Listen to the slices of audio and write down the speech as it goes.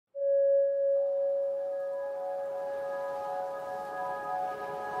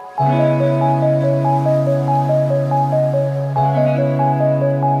Nieces,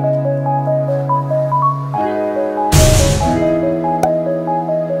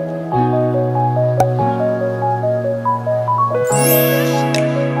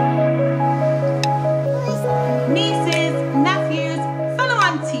 nephews, fellow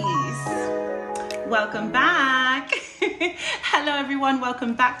aunties, welcome back. Hello everyone,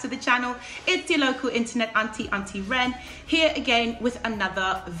 welcome back to the channel. It's your local internet auntie, Auntie Wren, here again with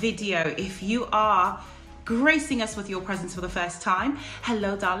another video. If you are gracing us with your presence for the first time,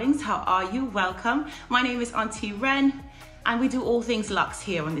 hello darlings, how are you? Welcome. My name is Auntie Wren and we do all things luxe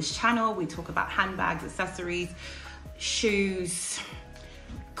here on this channel. We talk about handbags, accessories, shoes,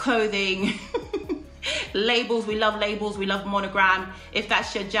 clothing, labels. We love monogram. If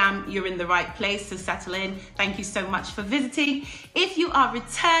that's your jam, you're in the right place, so settle in. Thank you so much for visiting. If you are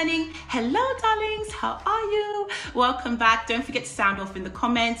returning, hello darlings, how are you? Welcome back. Don't forget to sound off in the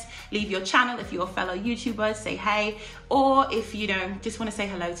comments, leave your channel. If you're a fellow YouTuber, say hey, or if you don't just want to say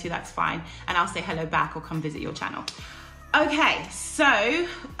hello to, that's fine, and I'll say hello back or come visit your channel. Okay, so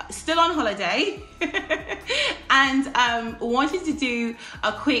still on holiday and wanted to do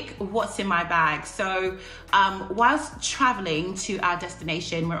a quick what's in my bag. So whilst traveling to our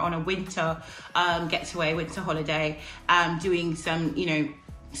destination, we're on a winter getaway, winter holiday, doing some,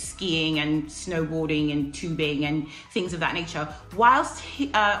 skiing and snowboarding and tubing and things of that nature. Whilst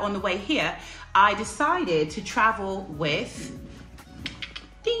on the way here, I decided to travel with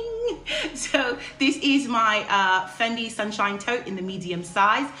ding. So this is my Fendi Sunshine Tote in the medium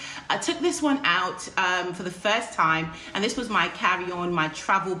size. I took this one out for the first time, and this was my carry-on, my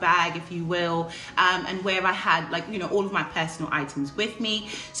travel bag, if you will, and where I had all of my personal items with me.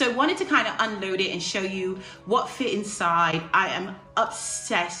 So I wanted to kind of unload it and show you what fit inside. I am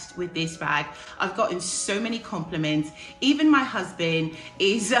obsessed with this bag. I've gotten so many compliments. Even my husband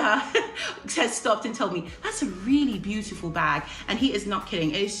is has stopped and told me that's a really beautiful bag, and he is not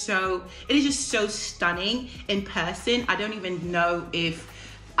kidding. It is just so stunning in person. I don't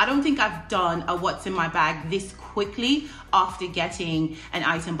think I've done a what's in my bag this quickly after getting an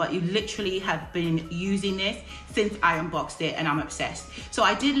item, but you literally have been using this since I unboxed it, and I'm obsessed. So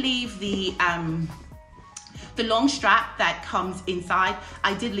I did leave the long strap that comes inside.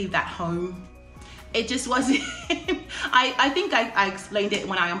 I did leave that home. It just wasn't I think I explained it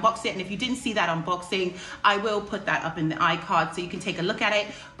when I unboxed it, and if you didn't see that unboxing, I will put that up in the iCard so you can take a look at it.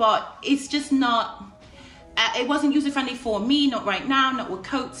 But it's just not, it wasn't user friendly for me, not right now, not with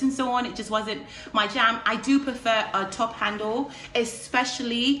coats and so on. It just wasn't my jam. I do prefer a top handle,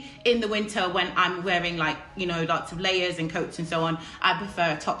 especially in the winter when I'm wearing lots of layers and coats and so on. I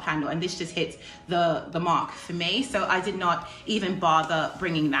prefer a top handle, and this just hits the mark for me. So I did not even bother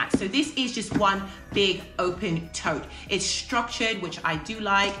bringing that. So this is just one big open tote. It's structured, which I do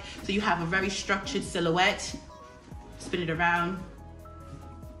like. So you have a very structured silhouette. Spin it around.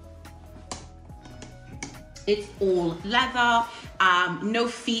 It's all leather, no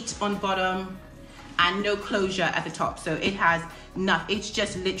feet on bottom, and no closure at the top. So it has nothing. It's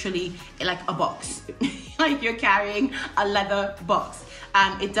just literally like a box, like you're carrying a leather box.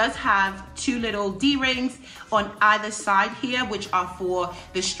 It does have two little D-rings on either side here, which are for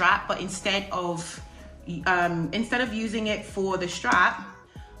the strap. But instead of using it for the strap,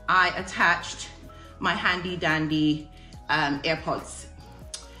 I attached my handy dandy AirPods.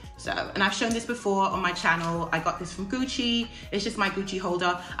 So, and I've shown this before on my channel. I got this from Gucci. It's just my Gucci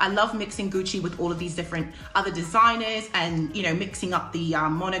holder. I love mixing Gucci with all of these different other designers and, mixing up the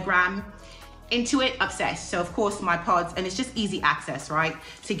monogram into it. Obsessed. So of course my pods, and it's just easy access, right,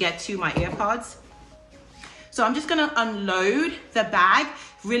 to get to my AirPods. So I'm just gonna unload the bag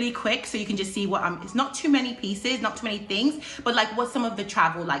really quick so you can just see what it's not too many pieces, not too many things, but what some of the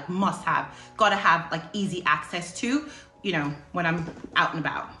travel must have, gotta have easy access to, when I'm out and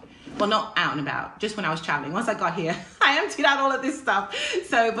about. Well, not out and about, just when I was traveling. Once I got here, I emptied out all of this stuff.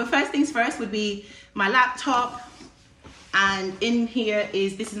 So, but first things first would be my laptop. And in here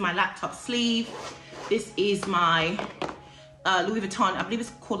this is my laptop sleeve. This is my Louis Vuitton, I believe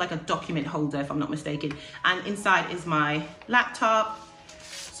it's called a document holder if I'm not mistaken. And inside is my laptop,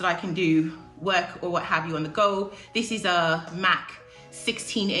 so that I can do work or what have you on the go. This is a Mac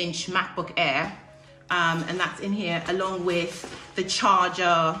 16-inch MacBook Air. And that's in here along with the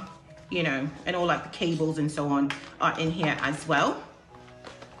charger, and all the cables and so on are in here as well.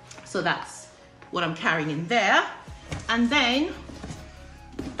 So that's what I'm carrying in there. And then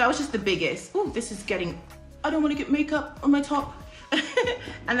that was just the biggest. Oh, this is getting, I don't want to get makeup on my top.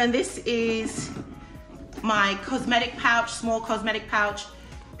 And then this is my cosmetic pouch, small cosmetic pouch.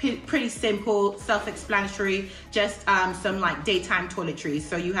 pretty simple, self-explanatory, just some like daytime toiletries.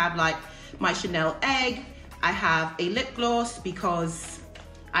 So you have like my Chanel egg. I have a lip gloss because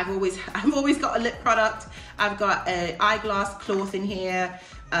I've always got a lip product. I've got an eyeglass cloth in here,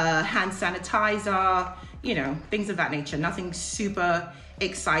 hand sanitizer, you know, things of that nature. Nothing super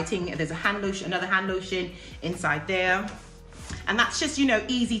exciting. There's a hand lotion, another hand lotion inside there. And that's just, you know,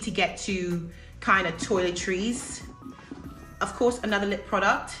 easy to get to kind of toiletries. Of course, another lip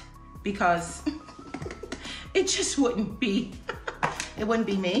product because it just wouldn't be, it wouldn't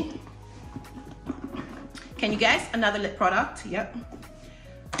be me. Can you guess? Another lip product, yep.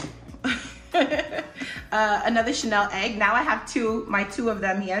 Another Chanel egg. Now I have my two of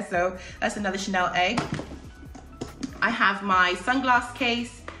them here, so that's another Chanel egg. I have my sunglass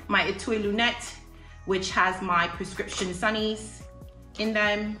case, my Etui lunette, which has my prescription sunnies in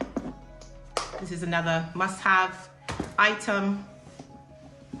them. This is another must-have item.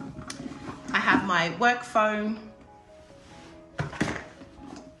 I have my work phone.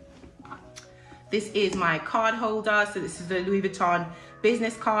 This is my card holder. So this is the Louis Vuitton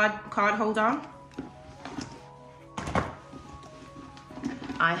business card holder.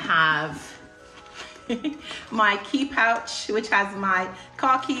 I have my key pouch, which has my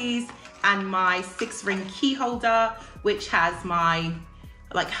car keys, and my 6-ring key holder, which has my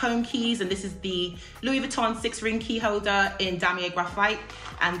like home keys. And this is the Louis Vuitton 6-ring key holder in damier graphite,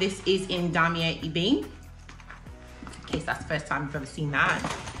 and this is in damier ebene, in case that's the first time you've ever seen that.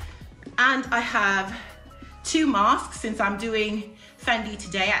 And I have 2 masks. Since I'm doing Fendi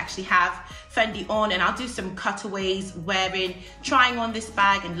today, I actually have Fendi on, and I'll do some cutaways trying on this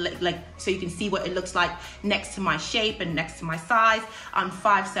bag, and like so you can see what it looks like next to my shape and next to my size. I'm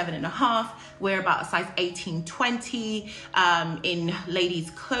 5'7.5", wear about a size 18-20 in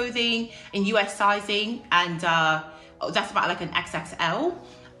ladies clothing in US sizing, and that's about like an XXL.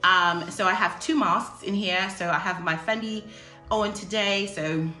 So I have 2 masks in here. So I have my Fendi on today,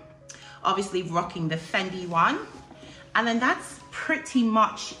 so obviously rocking the Fendi one, and then that's pretty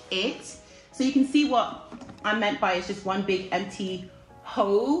much it. So you can see what I meant by it's just one big empty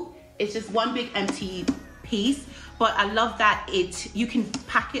hole. It's just one big empty piece, but I love that you can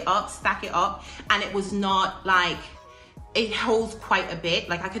pack it up, stack it up, and it was not like, it holds quite a bit.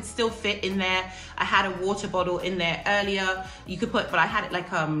 Like I could still fit in there. I had a water bottle in there earlier. You could put, but I had it like,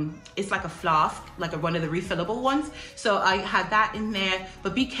 it's like a flask, like one of the refillable ones. So I had that in there,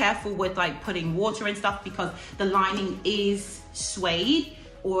 but be careful with like putting water and stuff because the lining is suede,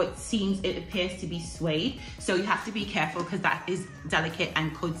 or it appears to be suede. So you have to be careful because that is delicate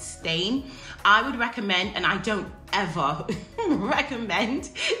and could stain. I would recommend, and I don't ever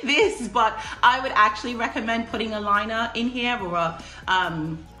recommend this, but I would actually recommend putting a liner in here, or a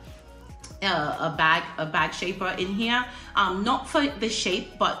bag shaper in here. Not for the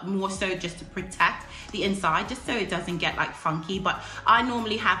shape, but more so just to protect the inside, just so it doesn't get like funky. But I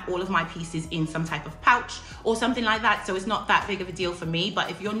normally have all of my pieces in some type of pouch or something like that, so it's not that big of a deal for me.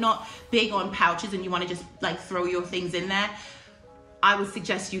 But if you're not big on pouches and you want to just like throw your things in there, I would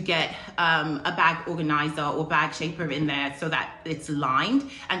suggest you get a bag organizer or bag shaper in there so that it's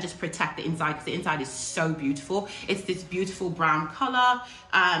lined and just protect the inside, because the inside is so beautiful. It's this beautiful brown color,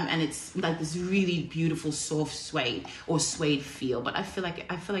 and it's like this really beautiful soft suede or suede feel. But I feel like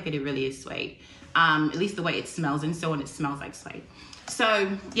it really is suede. At least the way it smells, and so on, it smells like suede. So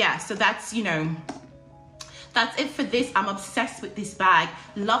yeah, so that's, you know, that's it for this. I'm obsessed with this bag.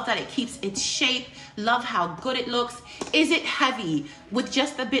 Love that it keeps its shape. Love how good it looks. Is it heavy? With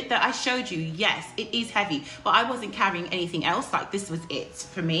just the bit that I showed you, yes, it is heavy, but I wasn't carrying anything else. Like this was it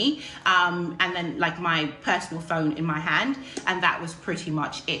for me. And then like my personal phone in my hand, and that was pretty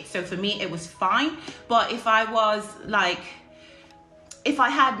much it. So for me, it was fine. But if I was like, if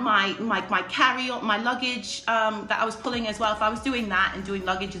I had my carry-on, my luggage that I was pulling as well, if I was doing that and doing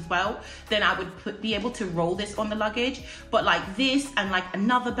luggage as well, then I would be able to roll this on the luggage. But like this and like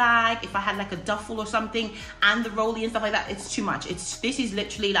another bag, if I had like a duffel or something and the rolly and stuff like that, it's too much. This is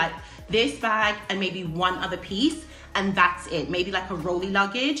literally like this bag and maybe one other piece, and that's it. Maybe like a rolly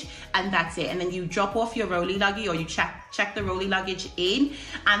luggage, and that's it. And then you drop off your rolly luggage, or you check the rolly luggage in,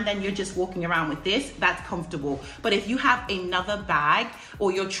 and then you're just walking around with this. That's comfortable. But if you have another bag,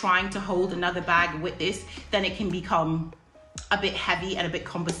 or you're trying to hold another bag with this, then it can become a bit heavy and a bit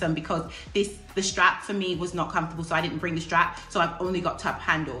cumbersome, because the strap for me was not comfortable, so I didn't bring the strap, so I've only got top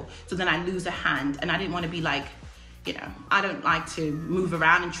handle. So then I lose a hand, and I didn't want to be like you know, I don't like to move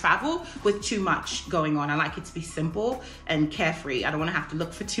around and travel with too much going on. I like it to be simple and carefree. I don't want to have to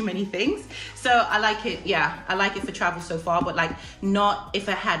look for too many things. So I like it, yeah, I like it for travel so far, but like not if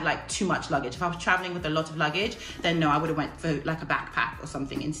I had like too much luggage. If I was traveling with a lot of luggage, then no, I would have went for like a backpack or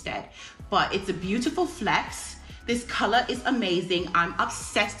something instead. But it's a beautiful flex. This color is amazing. I'm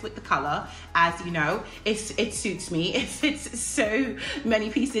obsessed with the color. As you know, it suits me. It fits so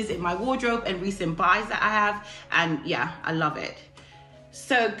many pieces in my wardrobe and recent buys that I have. And yeah, I love it.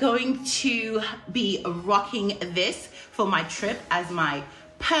 So going to be rocking this for my trip as my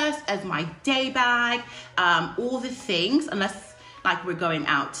purse, as my day bag, all the things, unless like we're going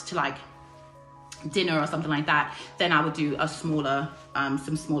out to like dinner or something like that, then I would do a smaller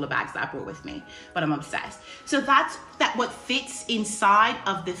some smaller bags that I brought with me, but I'm obsessed. So that's what fits inside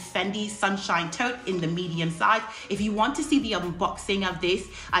of the Fendi Sunshine Tote in the medium size. If you want to see the unboxing of this,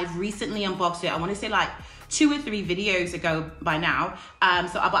 I've recently unboxed it. I want to say like 2 or 3 videos ago by now.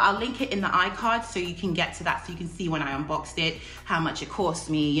 But I'll link it in the iCard so you can get to that, so you can see when I unboxed it, how much it cost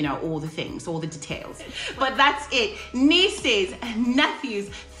me, you know, all the things, all the details. But that's it. Nieces, nephews,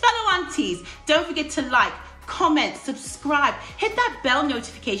 fellow aunties, don't forget to like, comment, subscribe, hit that bell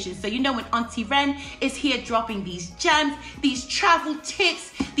notification so you know when Auntie Wren is here dropping these gems, these travel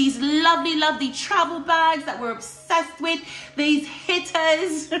tips, these lovely, lovely travel bags that we're obsessed with, these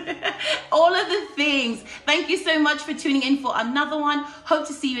hitters, all of the things. Thank you so much for tuning in for another one. Hope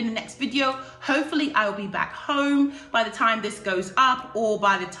to see you in the next video. Hopefully I will be back home by the time this goes up, or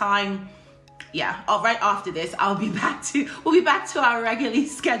by the time, yeah, right after this, we'll be back to our regularly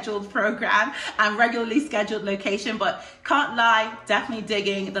scheduled program and regularly scheduled location. But can't lie, definitely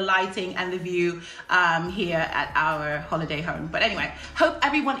digging the lighting and the view here at our holiday home. But anyway, hope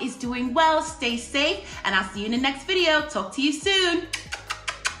everyone is doing well, stay safe, and I'll see you in the next video. Talk to you soon.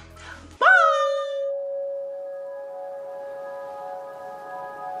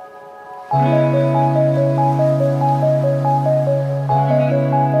 Bye.